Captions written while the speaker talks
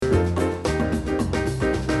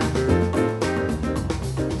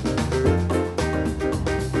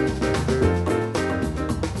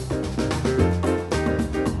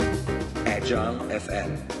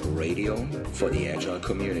radio for the Agile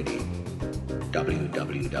community.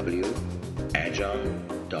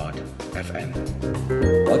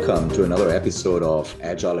 www.agile.fm. Welcome to another episode of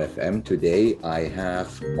Agile FM. Today I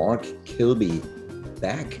have Mark Kilby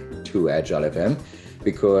back to Agile FM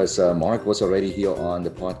because Mark was already here on the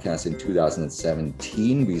podcast in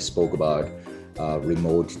 2017. We spoke about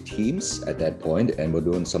remote teams at that point, and we're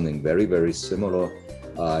doing something very, very similar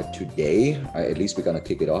today. At least we're going to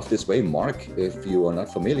kick it off this way. Mark, if you are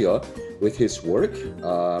not familiar with his work,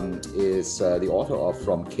 is the author of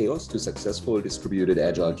From Chaos to Successful Distributed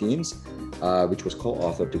Agile Teams, which was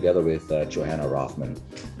co-authored together with Johanna Rothman.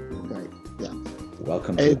 Right. Yeah.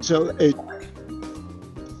 Welcome.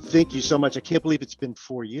 Thank you so much. I can't believe it's been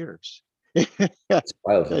 4 years. It's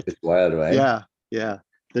wild. It's wild, right? Yeah.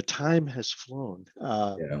 The time has flown.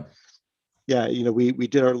 Yeah. We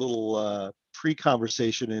did our little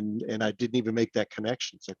pre-conversation and I didn't even make that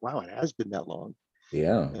connection. It's like, wow, it has been that long.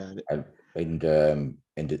 Yeah. And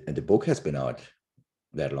the book has been out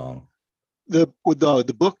that long. The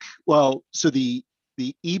book, well, so the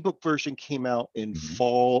ebook version came out in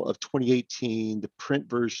fall of 2018. The print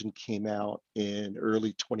version came out in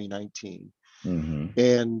early 2019.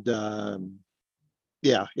 And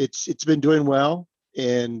it's been doing well.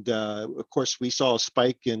 And of course, we saw a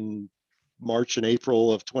spike in March and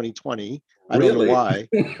April of 2020. I don't know why.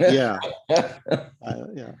 Yeah.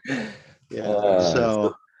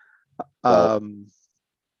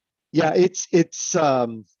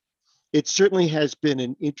 It certainly has been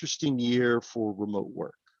an interesting year for remote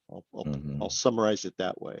work. I'll summarize it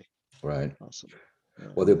that way. Right. Awesome. Yeah.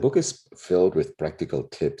 Well, the book is filled with practical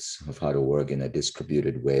tips of how to work in a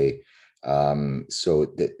distributed way. So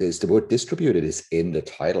the word distributed is in the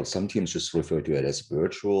title. Some teams just refer to it as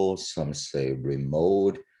virtual. Some say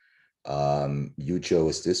remote. You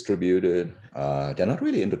chose distributed. They're not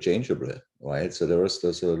really interchangeable, right? So there's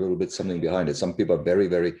a little bit something behind it. Some people are very,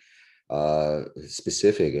 very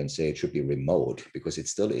specific and say it should be remote because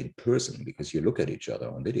it's still in person because you look at each other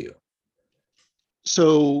on video.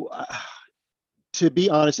 So to be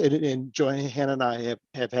honest, and Johanna and I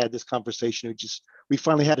have had this conversation. We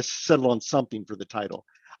finally had to settle on something for the title.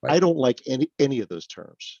 Right. I don't like any of those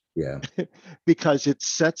terms. Yeah. Because it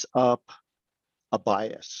sets up a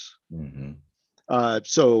bias.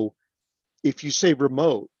 So if you say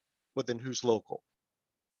remote, well, then who's local?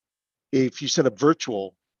 If you set up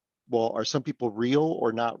virtual, well, are some people real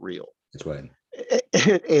or not real? That's right.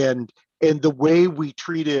 And the way we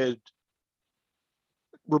treated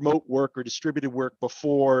remote work or distributed work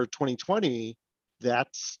before 2020,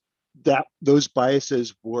 those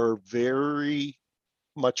biases were very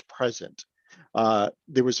much present.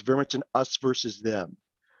 There was very much an us versus them.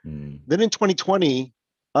 Then in 2020,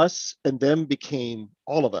 us and them became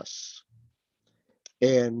all of us.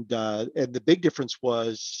 And the big difference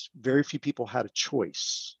was very few people had a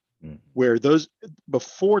choice. Where those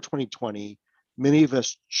before 2020, many of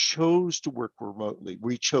us chose to work remotely.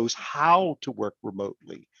 We chose how to work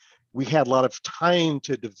remotely. We had a lot of time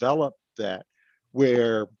to develop that.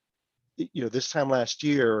 Where, this time last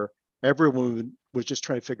year, everyone was just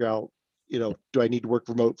trying to figure out, do I need to work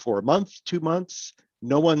remote for a month, 2 months?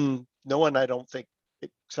 No one, I don't think,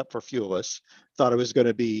 except for a few of us, thought it was going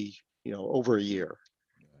to be, over a year.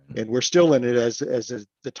 And we're still in it as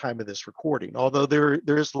the time of this recording, although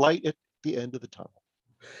there is light at the end of the tunnel.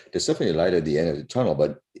 There's definitely light at the end of the tunnel,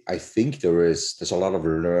 but I think there's a lot of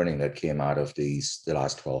learning that came out of the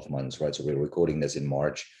last 12 months, right? So we're recording this in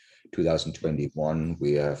March 2021.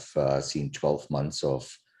 We have seen 12 months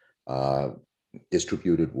of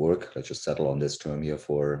distributed work. Let's just settle on this term here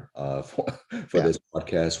for this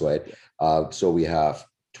podcast, right? So we have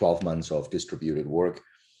 12 months of distributed work.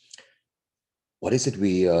 What is it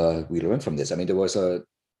we learned from this? I mean, there was a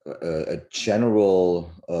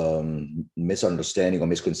general misunderstanding or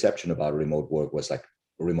misconception about remote work was like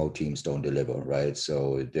remote teams don't deliver, right?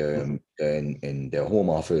 So they're in their home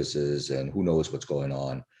offices, and who knows what's going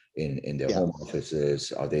on in their home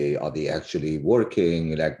offices. Are they actually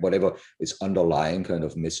working? Like whatever is underlying kind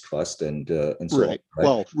of mistrust and so on. Right?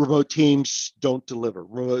 Well, remote teams don't deliver.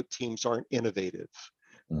 Remote teams aren't innovative.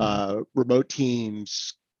 Remote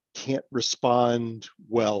teams can't respond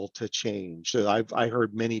well to change. So I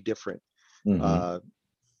heard many different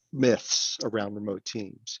myths around remote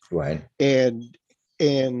teams. Right. And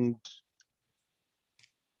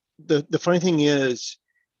the funny thing is,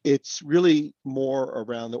 it's really more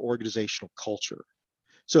around the organizational culture.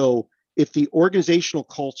 So if the organizational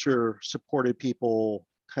culture supported people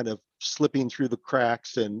kind of slipping through the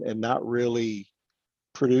cracks and not really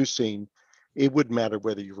producing, it wouldn't matter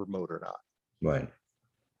whether you're remote or not. Right.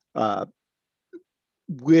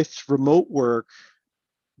 With remote work,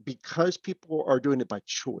 because people are doing it by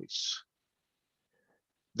choice,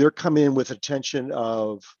 they're coming in with attention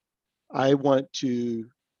of, I want to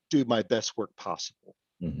do my best work possible.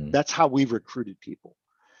 Mm-hmm. That's how we've recruited people.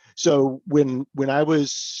 So when I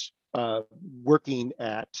was working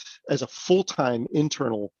as a full-time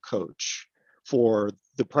internal coach for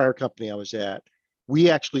the prior company I was at, we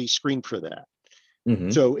actually screened for that.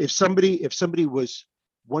 Mm-hmm. So if somebody was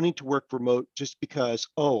wanting to work remote just because,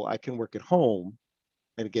 oh, I can work at home,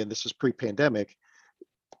 and again, this was pre-pandemic,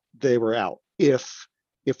 they were out. If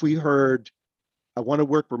we heard, I want to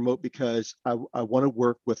work remote because I want to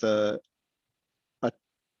work with a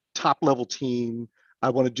top level team, I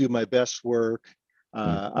want to do my best work,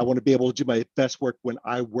 I want to be able to do my best work when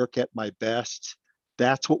I work at my best,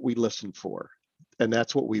 that's what we listened for, and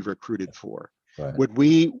that's what we recruited for. Right. When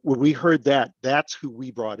we heard that, that's who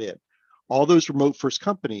we brought in. All those remote first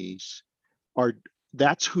companies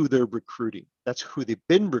that's who they're recruiting. That's who they've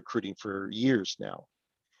been recruiting for years now.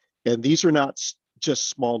 And these are not just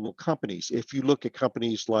small little companies. If you look at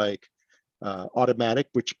companies like Automatic,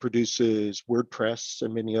 which produces WordPress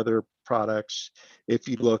and many other products, if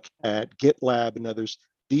you look at GitLab and others,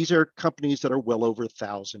 these are companies that are well over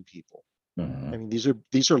 1,000 people. Mm-hmm. I mean,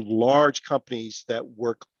 these are large companies that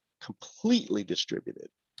work completely distributed.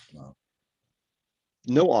 Wow.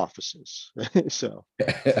 No offices. So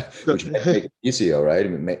which might make it easier, right?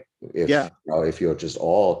 If you're just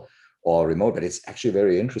all remote, but it's actually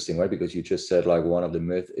very interesting, right? Because you just said like one of the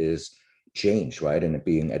myth is change, right? And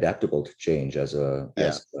being adaptable to change as a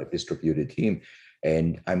distributed team.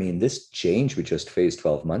 And I mean, this change we just faced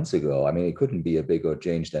 12 months ago, I mean, it couldn't be a bigger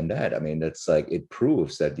change than that. I mean, that's like, it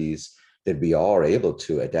proves that we are able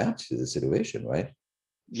to adapt to the situation, right?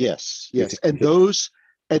 Yes. And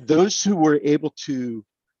those who were able to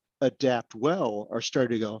adapt well are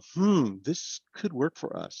starting to go, this could work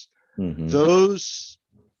for us. Mm-hmm. Those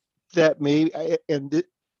that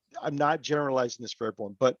I'm not generalizing this for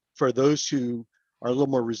everyone, but for those who are a little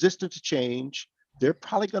more resistant to change, they're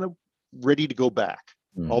probably ready to go back.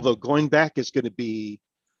 Mm-hmm. Although going back is going to be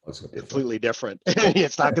completely different.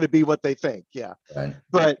 It's not going to be what they think. Yeah. Right.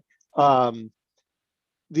 But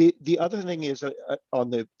the other thing is on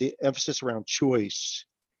the emphasis around choice.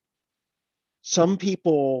 Some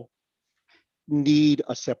people need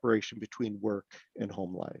a separation between work and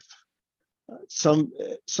home life.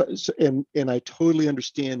 And I totally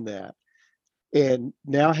understand that. And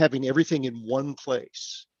now having everything in one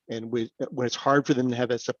place, and when it's hard for them to have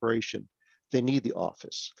that separation, they need the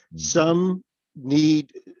office. Mm-hmm. Some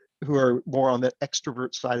who are more on the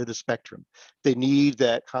extrovert side of the spectrum, they need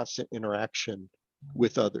that constant interaction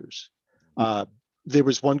with others. There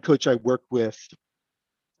was one coach I worked with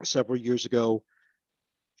several years ago.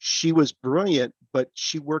 She was brilliant, but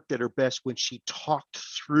she worked at her best when she talked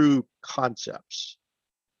through concepts.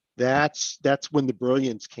 That's when the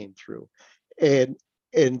brilliance came through. And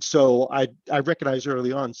so I recognized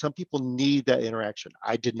early on, some people need that interaction.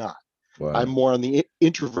 I did not. Wow. I'm more on the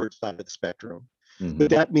introvert side of the spectrum. Mm-hmm. But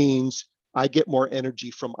that means I get more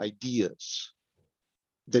energy from ideas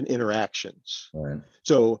than interactions. Right.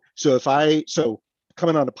 So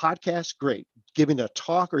coming on a podcast, great. Giving a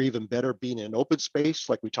talk, or even better, being in an open space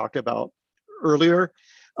like we talked about earlier,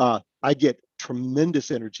 I get tremendous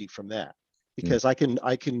energy from that, because I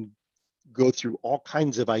can go through all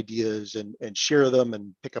kinds of ideas and share them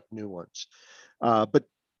and pick up new ones. But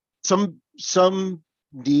some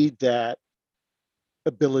need that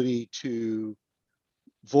ability to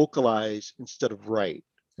vocalize instead of write.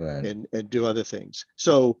 Right. And do other things.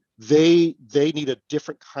 So they need a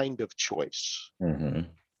different kind of choice. Mm-hmm.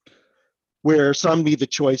 Where some need the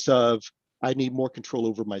choice of, I need more control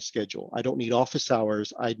over my schedule. I don't need office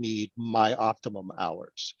hours. I need my optimum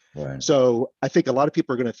hours. Right. So I think a lot of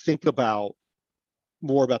people are going to think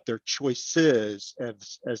more about their choices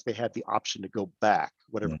as they have the option to go back,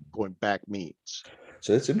 whatever going back means.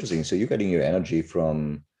 So that's interesting. So you're getting your energy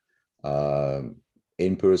from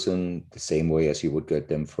in person the same way as you would get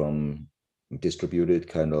them from distributed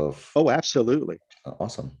kind of. Oh, absolutely.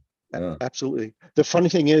 Awesome. Yeah. Absolutely. The funny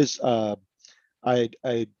thing is, it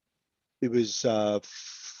was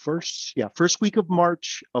first week of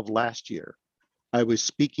March of last year. I was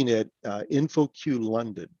speaking at InfoQ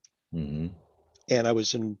London, mm-hmm. and I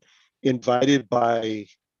was invited by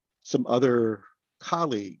some other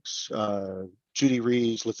colleagues, Judy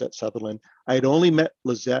Rees, Lizette Sutherland. I had only met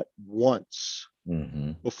Lizette once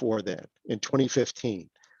mm-hmm. before that, in 2015.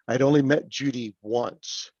 I'd only met Judy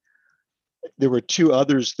once. There were two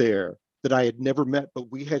others there that I had never met,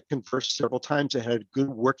 but we had conversed several times and had a good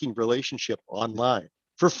working relationship online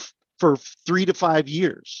for 3 to 5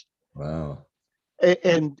 years. Wow.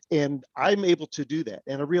 and I'm able to do that.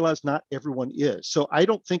 And I realize not everyone is. So I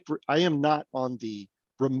don't think I am not on the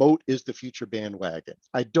remote is the future bandwagon.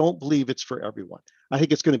 I don't believe it's for everyone. I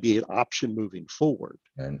think it's going to be an option moving forward.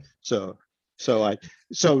 And So so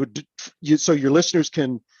your listeners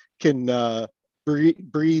can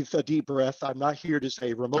breathe a deep breath. I'm not here to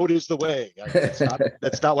say remote is the way.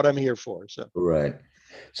 That's not what I'm here for. So right.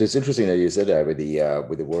 So it's interesting that you said that with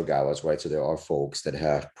the work hours, right? So there are folks that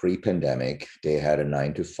have pre-pandemic, they had a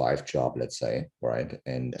 9 to 5 job, let's say, right?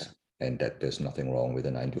 yeah. And that there's nothing wrong with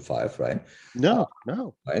a 9 to 5, right? No.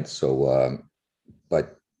 Right. So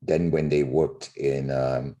but then when they worked in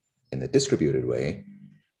a distributed way,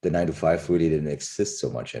 the 9 to 5 really didn't exist so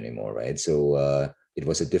much anymore, right? So it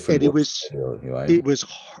was a different And work schedule, right? it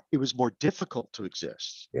was more difficult to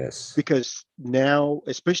exist Yes. because now,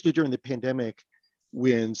 especially during the pandemic,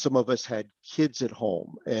 when some of us had kids at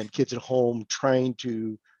home and kids at home trying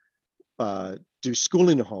to do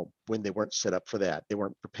schooling at home when they weren't set up for that, they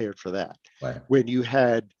weren't prepared for that. Right. When you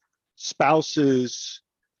had spouses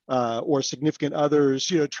or significant others,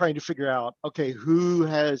 trying to figure out, okay, who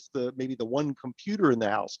has maybe the one computer in the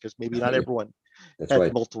house, because maybe not everyone That's had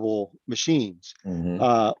right. multiple machines,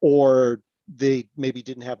 Mm-hmm. or they maybe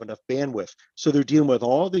didn't have enough bandwidth. So they're dealing with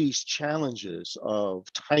all these challenges of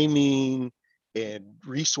timing and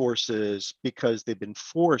resources because they've been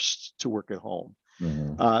forced to work at home.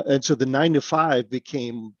 Mm-hmm. And so the 9 to 5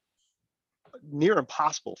 became near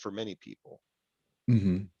impossible for many people.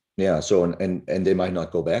 Mm-hmm. Yeah. So and they might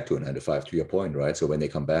not go back to a 9 to 5, to your point, right? So when they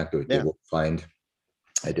come back to it, they Yeah. will find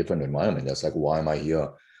a different environment. That's like, why am I here?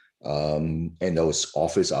 In those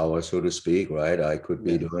office hours, so to speak, right? I could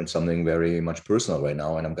be Yeah. doing something very much personal right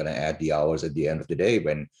now, and I'm going to add the hours at the end of the day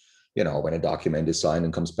when, when a document is signed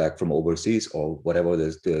and comes back from overseas or whatever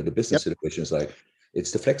the business Yep. situation is like.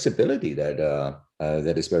 It's the flexibility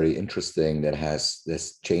that is very interesting.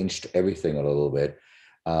 That's changed everything a little bit.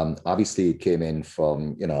 Obviously, it came in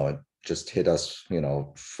from it just hit us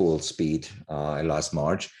full speed last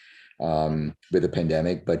March with the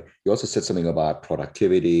pandemic. But you also said something about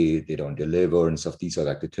productivity, they don't deliver and stuff. These are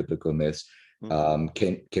like the typical myths. Mm-hmm.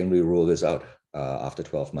 Can we rule this out after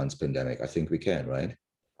 12 months pandemic? I think we can, right?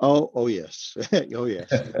 Oh yes. Oh yes.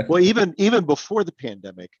 Well, even before the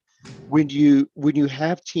pandemic, when you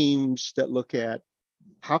have teams that look at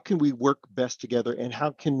how can we work best together and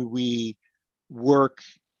how can we work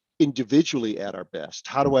individually at our best?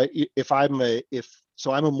 How do I if I'm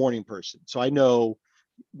a morning person, so I know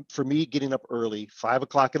for me, getting up early, 5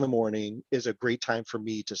 o'clock in the morning is a great time for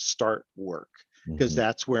me to start work because Mhm.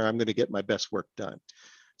 that's where I'm going to get my best work done.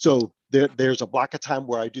 So there's a block of time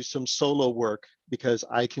where I do some solo work because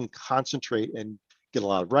I can concentrate and get a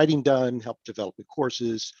lot of writing done, help develop the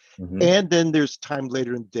courses. Mhm. And then there's time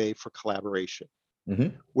later in the day for collaboration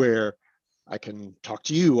Mhm. where I can talk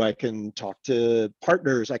to you, I can talk to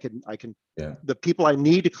partners, I can Yeah. the people I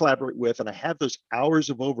need to collaborate with, and I have those hours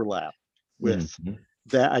of overlap with Mhm.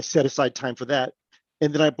 that. I set aside time for that.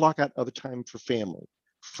 And then I block out other time for family,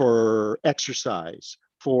 for exercise,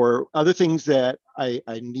 for other things that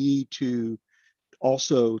I need to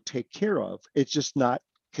also take care of. It's just not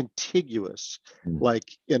contiguous Mhm. like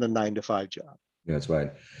in a 9 to 5 job. Yeah, that's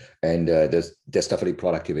right. And there's definitely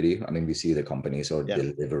productivity. I mean, we see the companies are Yeah.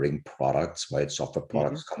 delivering products, right? Software Mm-hmm.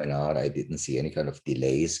 products coming out. I didn't see any kind of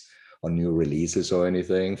delays on new releases or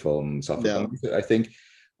anything from software No. companies. I think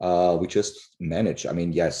we just manage. I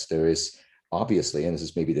mean, yes, there is obviously, and this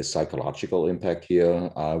is maybe the psychological impact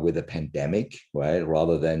here with the pandemic, right?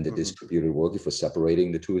 Rather than the Mm-hmm. distributed work, if we're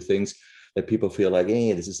separating the two things, that people feel like,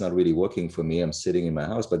 hey, this is not really working for me. I'm sitting in my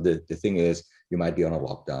house. But the thing is, you might be on a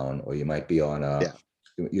lockdown or you might be on Yeah.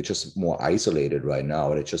 you're just more isolated right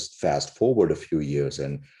now. And it just fast forward a few years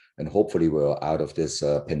and hopefully we're out of this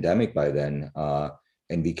pandemic by then.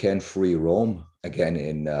 And we can free roam again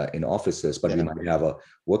in offices, but we Yeah. might have a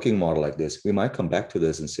working model like this. We might come back to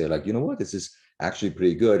this and say like, you know what, this is actually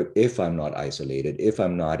pretty good if I'm not isolated, if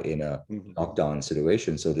I'm not in a Mm-hmm. lockdown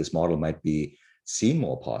situation. So this model might be seen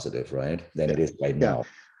more positive, right, than it Yeah. is right Yeah. now.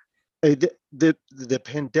 The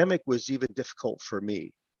pandemic was even difficult for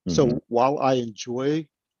me. Mm-hmm. So while I enjoy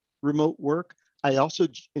remote work, I also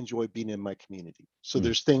enjoy being in my community. So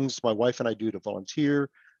there's things my wife and I do to volunteer.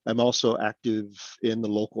 I'm also active in the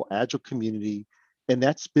local Agile community, and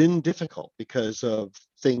that's been difficult because of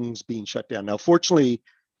things being shut down. Now, fortunately,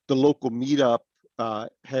 the local meetup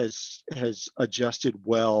has adjusted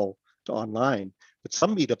well to online, but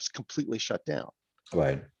some meetups completely shut down.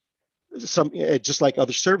 Right. Some just like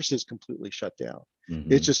other services completely shut down. It's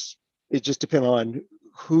Mm-hmm. just it just depends on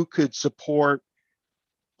who could support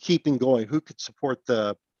keeping going, who could support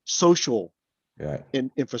the social Right.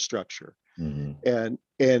 infrastructure. Mhm.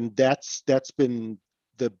 And that's been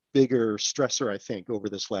the bigger stressor, I think, over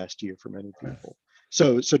this last year for many Right. people.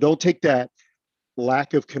 So don't take that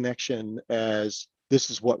lack of connection as this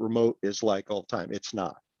is what remote is like all the time. It's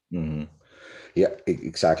not. Mhm. Yeah,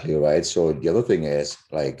 exactly right. So the other thing is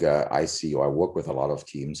like I see or I work with a lot of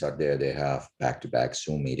teams out there. They have back-to-back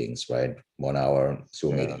Zoom meetings, right? 1 hour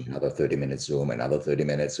Zoom Yeah. meeting, another 30-minute Zoom, another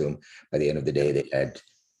 30-minute Zoom. By the end of the day, they had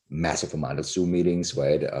massive amount of Zoom meetings,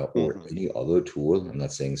 right? Or Mhm. any other tool. I'm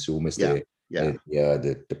not saying Zoom is Yeah. Yeah.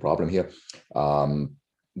 the problem here.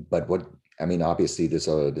 But what I mean, obviously, there's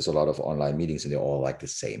a lot of online meetings, and they're all like the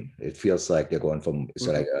same. It feels like they're going from it's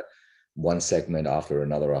Mhm. like one segment after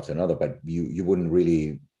another, but you wouldn't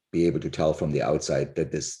really be able to tell from the outside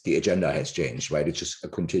that the agenda has changed, right? It's just a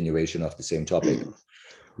continuation of the same topic.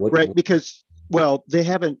 What, Right, because well, they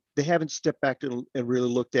haven't stepped back and really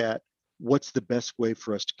looked at what's the best way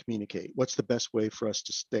for us to communicate, what's the best way for us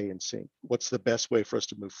to stay in sync, what's the best way for us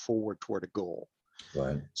to move forward toward a goal.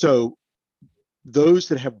 right? So those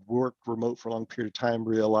that have worked remote for a long period of time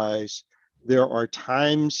realize there are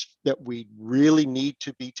times that we really need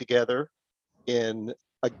to be together in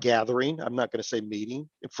a gathering. I'm not going to say meeting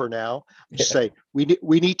for now. Just Yeah. say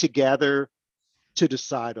we need to gather to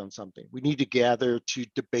decide on something. We need to gather to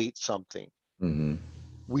debate something. Mm-hmm.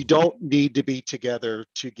 We don't need to be together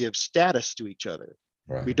to give status to each other.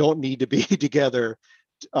 Right. We don't need to be together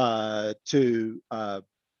uh, to uh,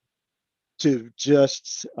 to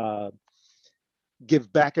just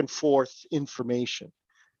give back and forth information.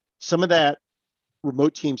 Some of that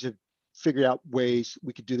remote teams have figured out ways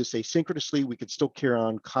we could do this asynchronously. We could still carry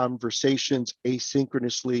on conversations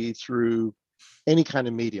asynchronously through any kind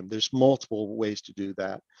of medium. There's multiple ways to do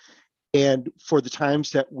that. And for the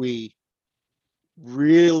times that we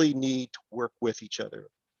really need to work with each other,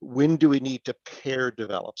 when do we need to pair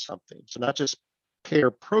develop something? So not just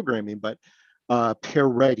pair programming, but pair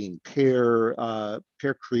writing, pair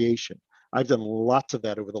creation. I've done lots of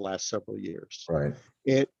that over the last several years. Right.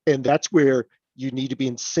 And that's where you need to be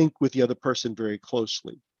in sync with the other person very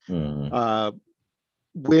closely. Mm-hmm. Uh,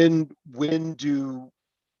 when do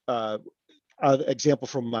example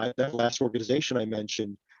from that last organization I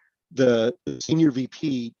mentioned, the senior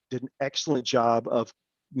VP did an excellent job of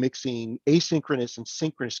mixing asynchronous and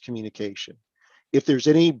synchronous communication. If there's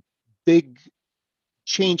any big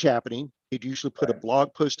change happening, he'd usually put a Right.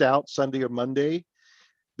 blog post out Sunday or Monday.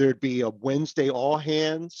 There'd be a Wednesday all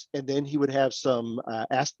hands, and then he would have some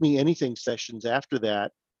Ask Me Anything sessions after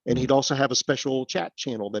that. And Mm-hmm. he'd also have a special chat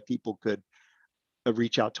channel that people could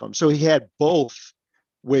reach out to him. So he had both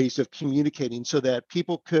ways of communicating so that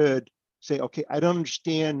people could say, okay, I don't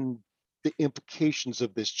understand the implications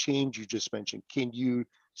of this change you just mentioned. Can you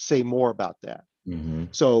say more about that? Mm-hmm.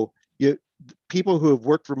 So people who have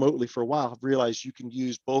worked remotely for a while have realized you can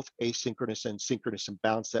use both asynchronous and synchronous and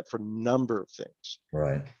bounce that for a number of things.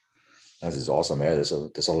 Right. This is awesome. Yeah,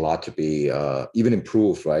 there's a lot to be even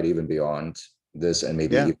improved, right? Even beyond this, and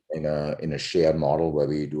maybe Yeah. even in a shared model where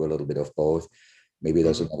we do a little bit of both. Maybe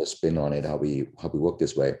there's Mhm. another spin on it, how we work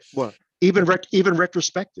this way. Well, even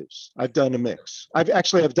retrospectives, I've done a mix. I've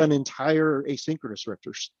done entire asynchronous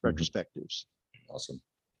Mm-hmm. retrospectives. Awesome.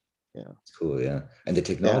 Yeah. It's cool, yeah. And the Yeah.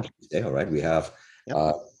 technology is there, right? We have Yep.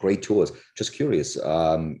 great tools. Just curious,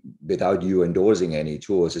 without you endorsing any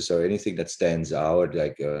tools, is there anything that stands out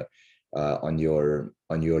like on your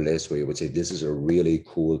list where you would say this is a really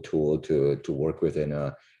cool tool to work with in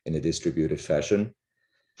a distributed fashion?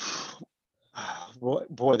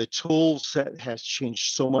 Boy, the tool set has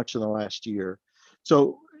changed so much in the last year.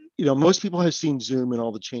 So, most people have seen Zoom and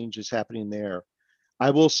all the changes happening there.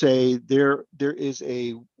 I will say there is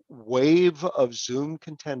a wave of Zoom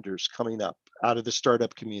contenders coming up out of the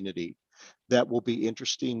startup community that will be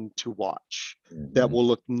interesting to watch, that Mhm. will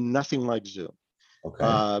look nothing like Zoom.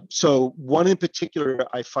 Okay. So one in particular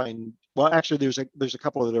I find, well, actually there's a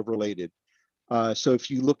couple that are related. So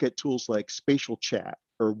if you look at tools like Spatial Chat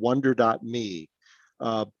or Wonder.me,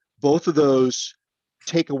 uh, both of those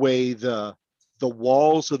take away the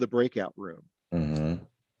walls of the breakout room, Hmm.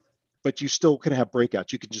 but you still can have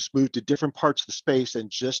breakouts. You can just move to different parts of the space and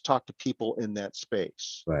just talk to people in that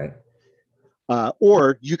space. Right.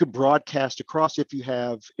 Or you can broadcast across if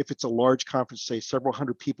it's a large conference, say several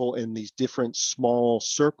hundred people in these different small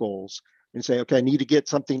circles, and say, okay, I need to get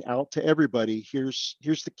something out to everybody. Here's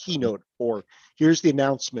the keynote, or here's the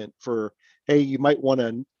announcement for, hey, you might want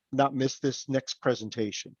to not miss this next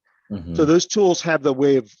presentation. So Hmm. those tools have the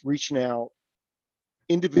way of reaching out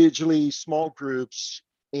individually, small groups,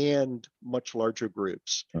 and much larger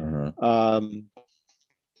groups. Hmm. Um,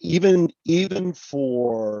 even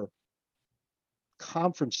for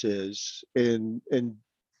conferences and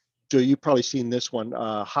Joe, you've probably seen this one.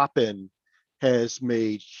 Hopin has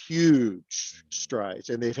made huge strides,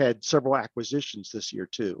 and they've had several acquisitions this year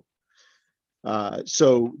too.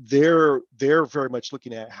 So they're very much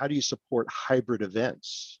looking at how do you support hybrid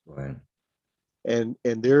events, Right. and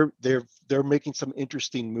they're making some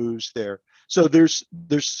interesting moves there. So there's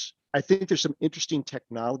I think there's some interesting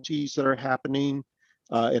technologies that are happening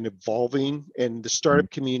and evolving, and the startup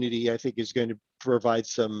community I think is going to provide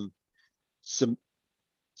some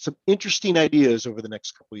interesting ideas over the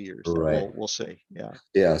next couple of years that Right. we'll see. Yeah.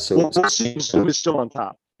 Yeah. So We'll see who is still on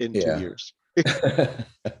top in 2 yeah. years.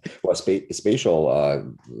 Well,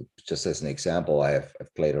 spatial, just as an example, I've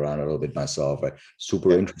played around a little bit myself. Right?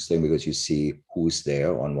 Super interesting because you see who's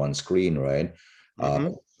there on one screen, right?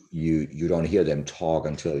 You don't hear them talk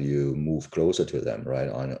until you move closer to them, right?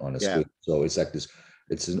 On a screen. So it's like this.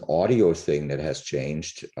 It's an audio thing that has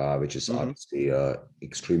changed, which is obviously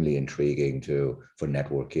extremely intriguing for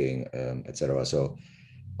networking, etc. So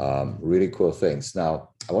really cool things. Now,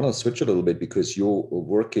 I want to switch a little bit because you're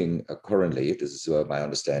working currently, this is my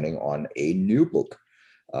understanding, on a new book.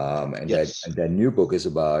 And that new book is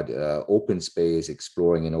about open space,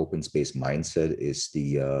 exploring an open space mindset is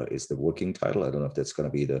the working title. I don't know if that's going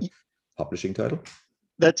to be the publishing title.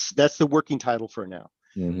 That's the working title for now.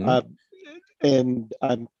 And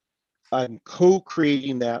I'm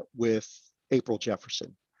co-creating that with April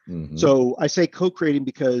Jefferson. So I say co-creating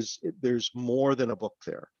because there's more than a book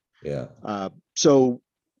there. Yeah. So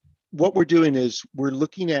what we're doing is we're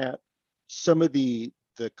looking at some of the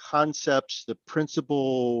concepts, the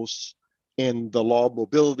principles, and the law of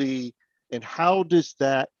mobility, and how does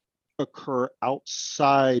that occur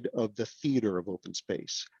outside of the theater of open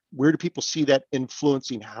space? Where do people see that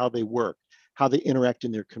influencing how they work, how they interact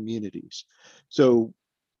in their communities? So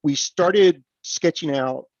we started sketching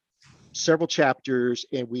out several chapters,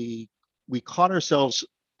 and we caught ourselves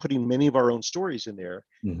putting many of our own stories in there.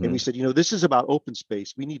 And we said, this is about open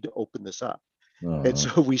space. We need to open this up. And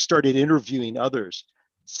so we started interviewing others,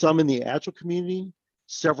 some in the Agile community,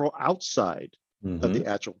 several outside of the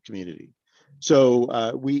Agile community.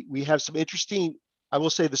 So we have some interesting, I will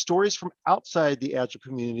say the stories from outside the Agile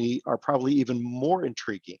community are probably even more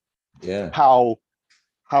intriguing. Yeah. How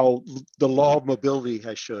the law of mobility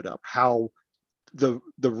has showed up, how the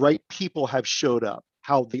right people have showed up,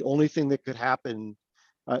 how the only thing that could happen,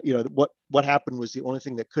 what happened was the only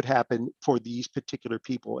thing that could happen for these particular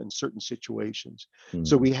people in certain situations.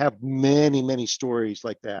 So we have many stories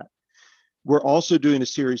like that. We're also doing a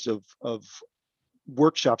series of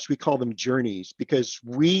workshops. We call them journeys because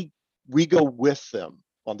we go with them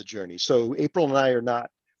on the journey. So April and I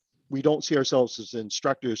we don't see ourselves as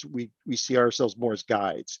instructors. We see ourselves more as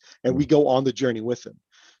guides, and we go on the journey with them.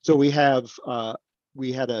 So we had a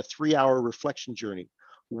 3-hour reflection journey.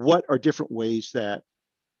 What are different ways that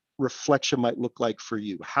reflection might look like for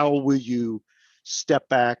you? How will you step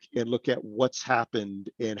back and look at what's happened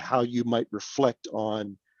and how you might reflect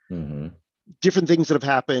on different things that have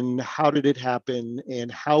happened? How did it happen? And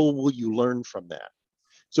how will you learn from that?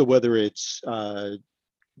 So whether it's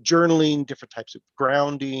journaling, different types of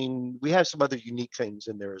grounding, we have some other unique things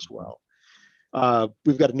in there as well.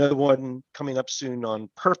 We've got another one coming up soon on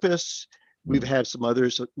purpose. We've had some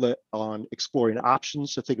others on exploring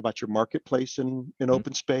options. So think about your marketplace in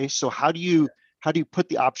open space. So how do you put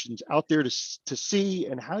the options out there to see,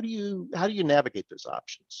 and how do you navigate those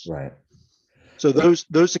options? Right. So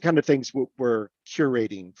those are kind of things we're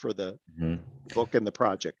curating for the book and the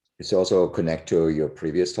project. It's also connect to your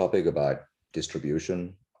previous topic about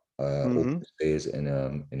distribution, open space in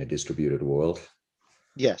a distributed world.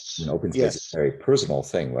 Yes. Open space is a very personal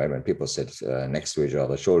thing, right? When people sit next to each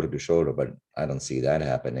other, shoulder to shoulder, but I don't see that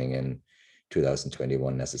happening in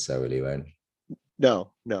 2021 necessarily, right?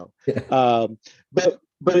 No. But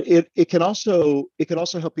it can also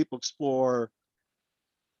help people explore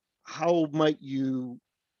how might you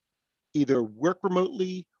either work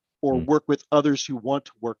remotely or work with others who want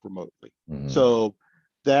to work remotely. So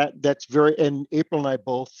that's and April and I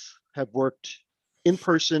both have worked in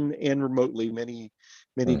person and remotely many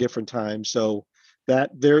different times. So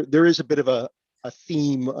that there is a bit of a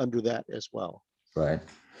theme under that as well. Right.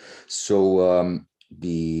 So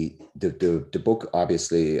the book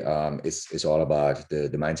obviously is all about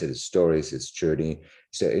the mindset, its stories, its journey.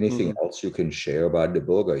 Is there anything else you can share about the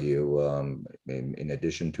book? Are you in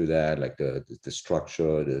addition to that, like the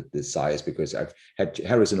structure, the size? Because I've had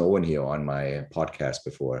Harrison Owen here on my podcast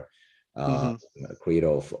before. Creator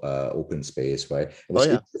of open space, right?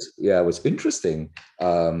 What's interesting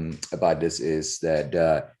about this is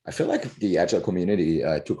that I feel like the Agile community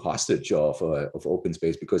took hostage of open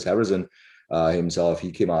space, because Harrison himself,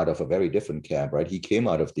 he came out of a very different camp, right? He came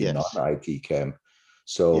out of the Yes. non-IT camp.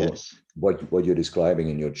 So Yes. what you're describing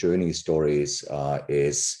in your journey stories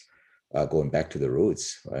is going back to the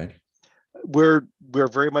roots, right? We're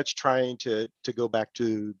very much trying to go back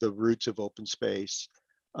to the roots of open space.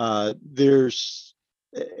 There's,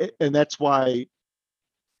 and that's why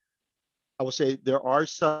I will say there are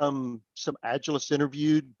some Agilists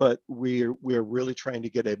interviewed, but we're really trying to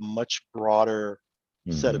get a much broader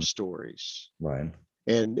set of stories. Right.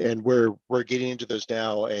 And we're getting into those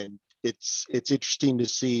now, and it's interesting to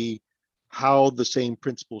see how the same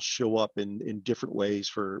principles show up in different ways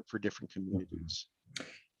for different communities.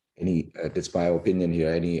 That's my opinion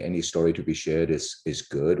here. Any story to be shared is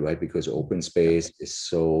good, right? Because open space is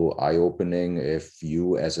so eye-opening. If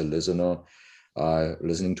you as a listener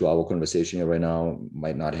listening to our conversation here right now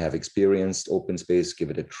might not have experienced open space, give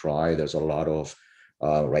it a try. There's a lot of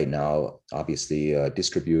right now, obviously,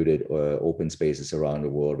 distributed open spaces around the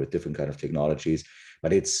world with different kind of technologies,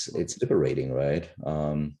 but it's liberating, right?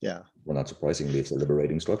 Yeah. Well, not surprisingly, it's a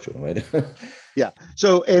liberating structure, right? Yeah.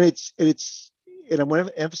 So, and I want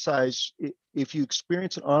to emphasize, if you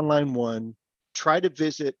experience an online one, try to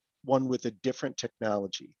visit one with a different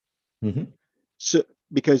technology. So,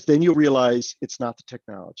 because then you'll realize it's not the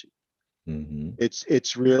technology.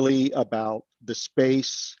 It's really about the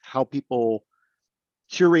space, how people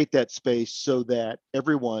curate that space so that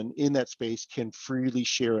everyone in that space can freely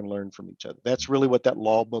share and learn from each other. That's really what that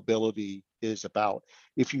law of mobility is about.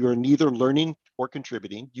 If you're neither learning or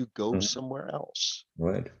contributing, you go somewhere else.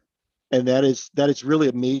 Right. And that is really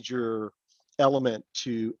a major element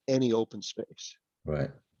to any open space.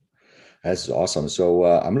 Right. That's awesome. So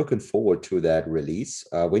I'm looking forward to that release.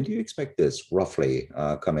 When do you expect this roughly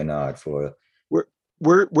coming out for?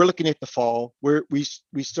 We're looking at the fall. We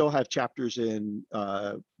still have chapters in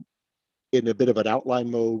a bit of an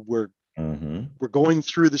outline mode. We're going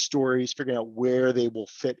through the stories, figuring out where they will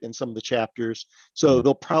fit in some of the chapters. So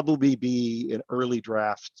they'll probably be an early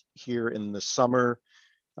draft here in the summer,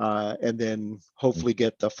 and then hopefully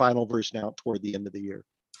get the final version out toward the end of the year.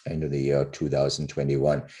 End of the year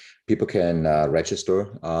 2021. People can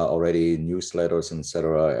register already, newsletters,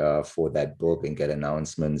 etc., for that book and get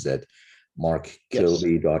announcements at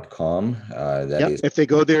markkilby.com. If they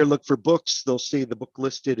go there, look for books, they'll see the book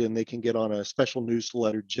listed, and they can get on a special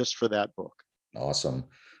newsletter just for that book. Awesome.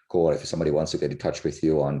 Cool. If somebody wants to get in touch with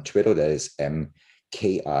you on Twitter, that is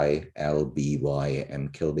MKILBY,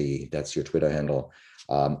 MKilby. That's your Twitter handle.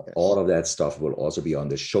 All of that stuff will also be on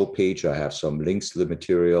the show page. I have some links to the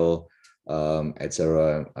material,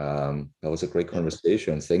 etc. That was a great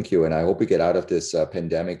conversation. Thank you. And I hope we get out of this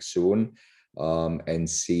pandemic soon and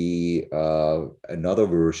see another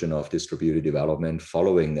version of distributed development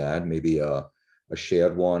following that, maybe a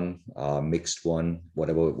shared one, mixed one,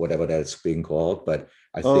 whatever that's being called. But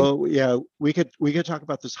I think we could talk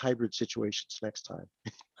about this hybrid situations next time.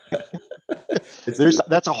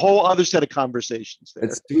 That's a whole other set of conversations there.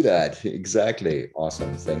 Let's do that. Exactly.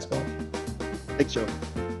 Awesome. Thanks, Mark. Thanks, Joe.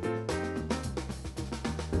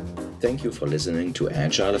 Thank you for listening to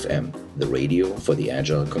Agile FM, the radio for the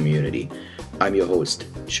Agile community. I'm your host,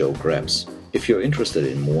 Joe Krebs. If you're interested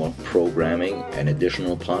in more programming and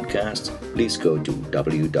additional podcasts, please go to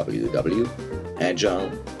www.agile.fm.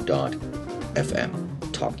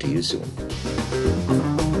 Talk to you soon.